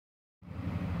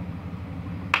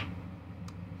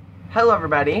Hello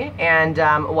everybody, and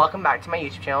welcome back to my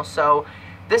YouTube channel. So,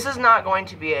 this is not going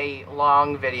to be a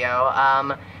long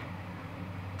video.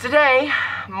 Today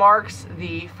marks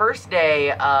the first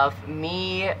day of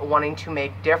me wanting to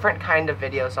make different kind of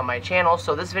videos on my channel.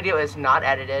 So this video is not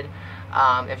edited.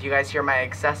 If you guys hear my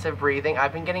excessive breathing,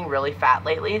 I've been getting really fat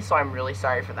lately, so I'm really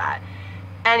sorry for that.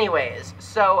 Anyways,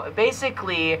 so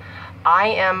basically, I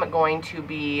am going to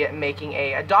be making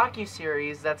a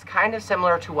docu-series that's kind of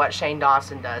similar to what Shane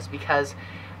Dawson does, because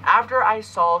after I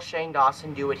saw Shane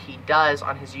Dawson do what he does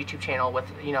on his YouTube channel with,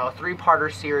 you know, a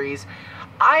three-parter series,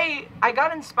 I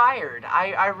got inspired.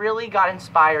 I really got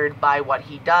inspired by what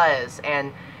he does,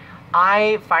 and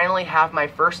I finally have my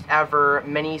first ever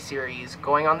mini-series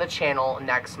going on the channel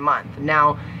next month.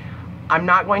 Now, I'm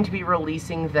not going to be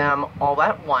releasing them all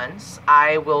at once.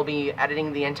 I will be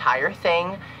editing the entire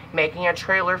thing, making a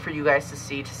trailer for you guys to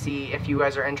see if you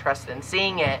guys are interested in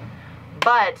seeing it.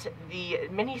 But the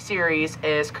mini-series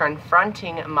is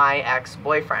confronting my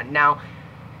ex-boyfriend. Now,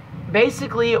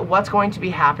 basically what's going to be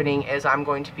happening is I'm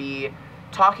going to be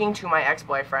talking to my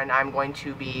ex-boyfriend. I'm going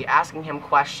to be asking him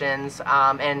questions,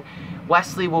 and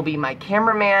Wesley will be my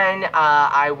cameraman.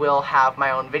 I will have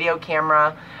my own video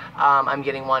camera. I'm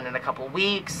getting one in a couple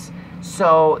weeks.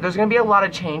 So there's going to be a lot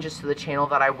of changes to the channel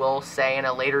that I will say in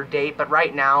a later date, but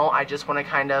right now I just want to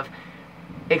kind of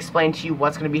explain to you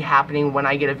what's going to be happening when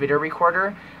I get a video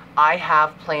recorder. I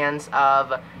have plans of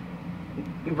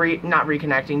not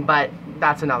reconnecting, but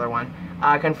that's another one.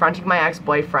 Confronting my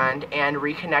ex-boyfriend and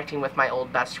reconnecting with my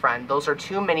old best friend. Those are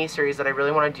two mini-series that I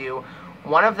really want to do.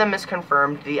 One of them is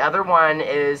confirmed. The other one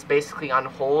is basically on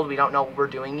hold. We don't know what we're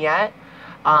doing yet.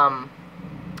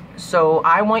 So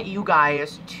I want you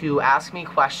guys to ask me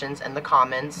questions in the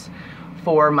comments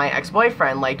for my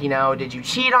ex-boyfriend. Like, you know, did you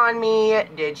cheat on me?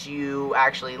 Did you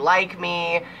actually like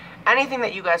me? Anything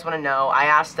that you guys want to know. I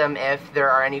asked him if there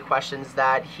are any questions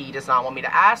that he does not want me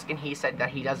to ask, and he said that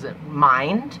he doesn't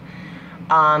mind.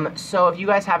 So if you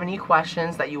guys have any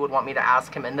questions that you would want me to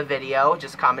ask him in the video,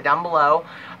 just comment down below.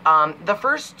 The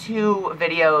first two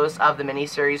videos of the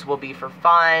mini-series will be for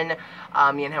fun.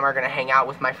 Me and him are going to hang out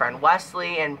with my friend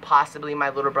Wesley and possibly my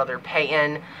little brother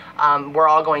Peyton. We're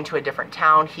all going to a different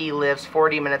town. He lives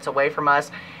 40 minutes away from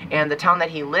us, and the town that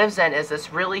he lives in is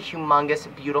this really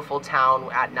humongous, beautiful town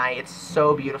at night. It's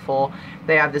so beautiful.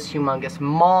 They have this humongous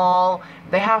mall.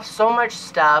 They have so much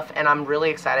stuff, and I'm really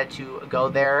excited to go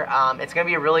there. It's going to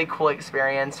be a really cool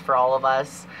experience for all of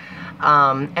us.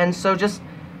 And so just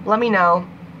let me know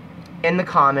in the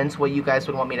comments what you guys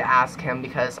would want me to ask him,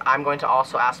 because I'm going to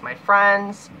also ask my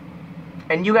friends.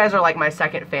 And you guys are like my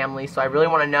second family, so I really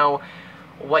want to know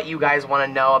what you guys want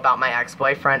to know about my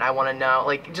ex-boyfriend. I want to know,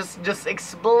 like, just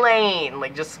explain,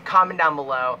 like, just comment down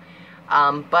below.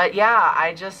 But yeah,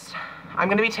 I'm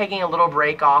going to be taking a little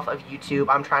break off of YouTube.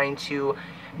 I'm trying to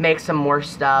make some more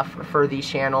stuff for the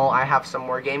channel. I have some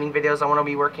more gaming videos I want to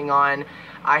be working on.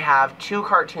 I have 2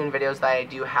 cartoon videos that I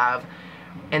do have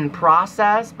in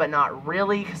process, but not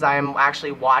really, because I'm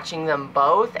actually watching them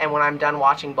both, and when I'm done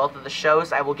watching both of the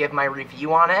shows, I will give my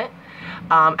review on it.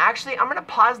 Actually, I'm going to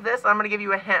pause this, and I'm going to give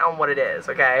you a hint on what it is,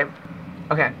 okay?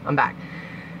 Okay, I'm back.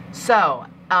 So,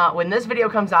 when this video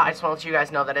comes out, I just want to let you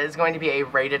guys know that it is going to be a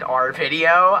rated R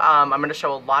video. I'm going to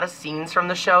show a lot of scenes from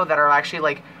the show that are actually,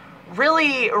 like,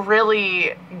 really,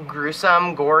 really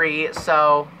gruesome, gory,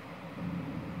 so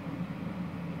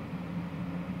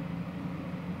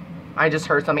I just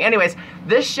heard something. Anyways,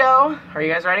 this show, are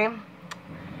you guys ready?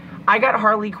 I got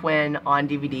Harley Quinn on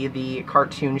DVD, the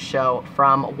cartoon show,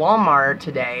 from Walmart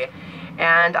today,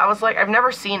 and I was like, I've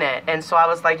never seen it, and so I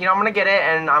was like, you know, I'm gonna get it,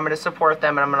 and I'm gonna support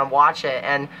them, and I'm gonna watch it,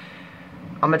 and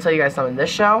I'm gonna tell you guys something. This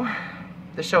show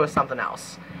is something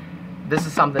else. This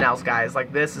is something else, guys.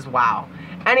 Like, this is wow.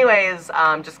 Anyways,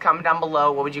 just comment down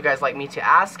below what would you guys like me to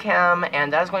ask him,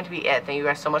 and that is going to be it. Thank you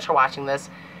guys so much for watching this.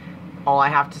 All I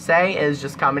have to say is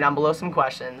just comment down below some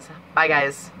questions. Bye,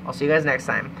 guys. I'll see you guys next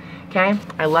time. Okay?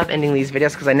 I love ending these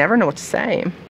videos because I never know what to say.